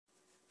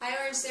Hi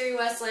Orange Theory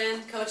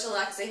Westland, Coach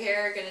Alexa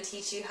here, going to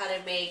teach you how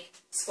to make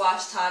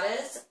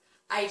squashtadas.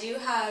 I do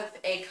have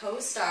a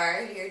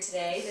co-star here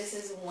today. This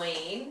is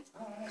Wayne.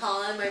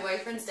 Colin, my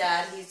boyfriend's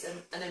dad. He's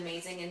an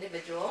amazing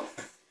individual.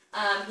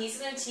 He's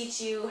going to teach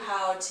you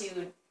how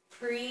to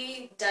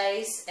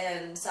pre-dice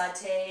and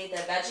saute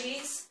the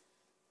veggies,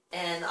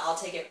 and I'll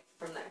take it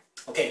from there.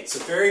 Okay, so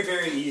very,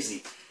 very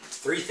easy.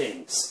 Three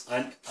things.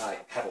 I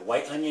have a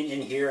white onion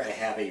in here, I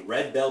have a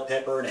red bell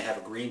pepper, and I have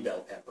a green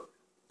bell pepper.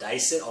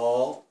 Dice it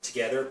all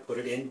together, put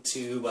it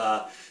into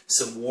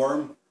some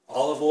warm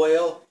olive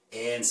oil,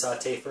 and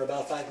saute for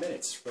about 5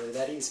 minutes. It's really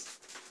that easy.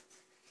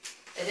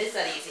 It is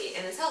that easy,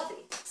 and it's healthy.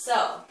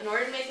 So, in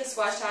order to make the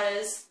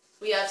squashtadas,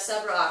 we have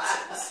several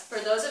options. For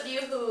those of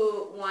you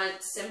who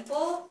want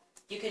simple,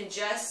 you can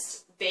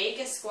just bake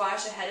a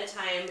squash ahead of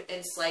time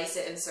and slice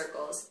it in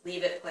circles.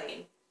 Leave it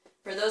plain.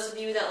 For those of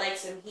you that like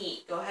some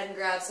heat, go ahead and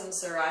grab some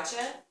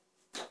sriracha,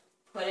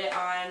 put it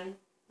on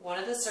one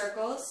of the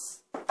circles,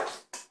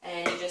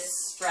 and you just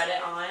spread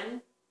it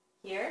on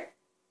here,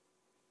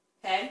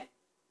 okay?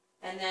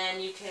 And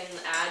then you can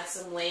add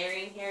some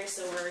layering here,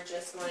 so we're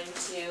just going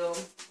to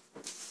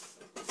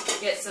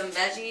get some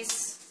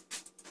veggies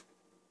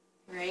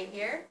right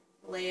here,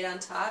 lay it on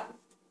top.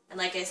 And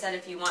like I said,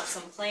 if you want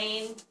some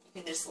plain,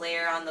 you can just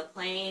layer on the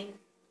plain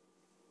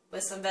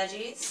with some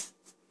veggies.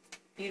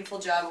 Beautiful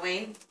job,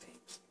 Wayne.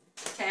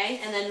 Okay,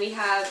 and then we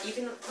have, you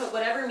can put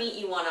whatever meat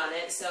you want on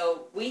it.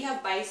 So we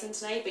have bison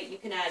tonight, but you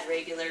can add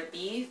regular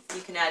beef.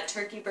 You can add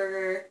turkey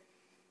burger.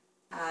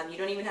 You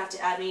don't even have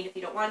to add meat if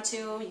you don't want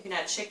to. You can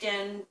add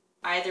chicken.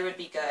 Either would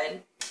be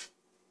good.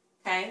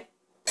 Okay,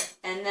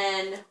 and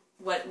then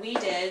what we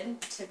did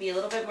to be a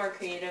little bit more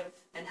creative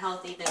and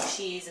healthy than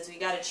cheese is we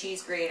got a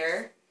cheese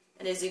grater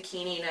and a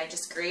zucchini, and I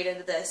just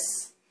grated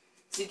this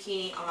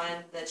zucchini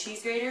on the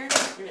cheese grater,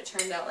 and it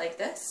turned out like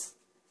this.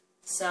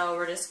 So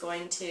we're just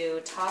going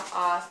to top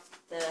off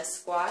the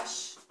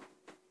squash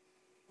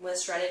with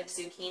shredded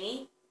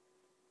zucchini.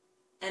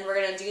 And we're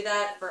going to do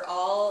that for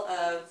all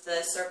of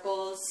the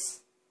circles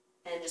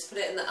and just put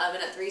it in the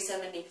oven at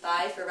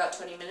 375 for about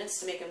 20 minutes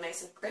to make them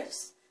nice and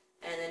crisp.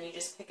 And then you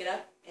just pick it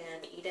up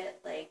and eat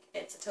it like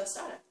it's a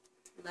tostada.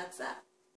 And that's that.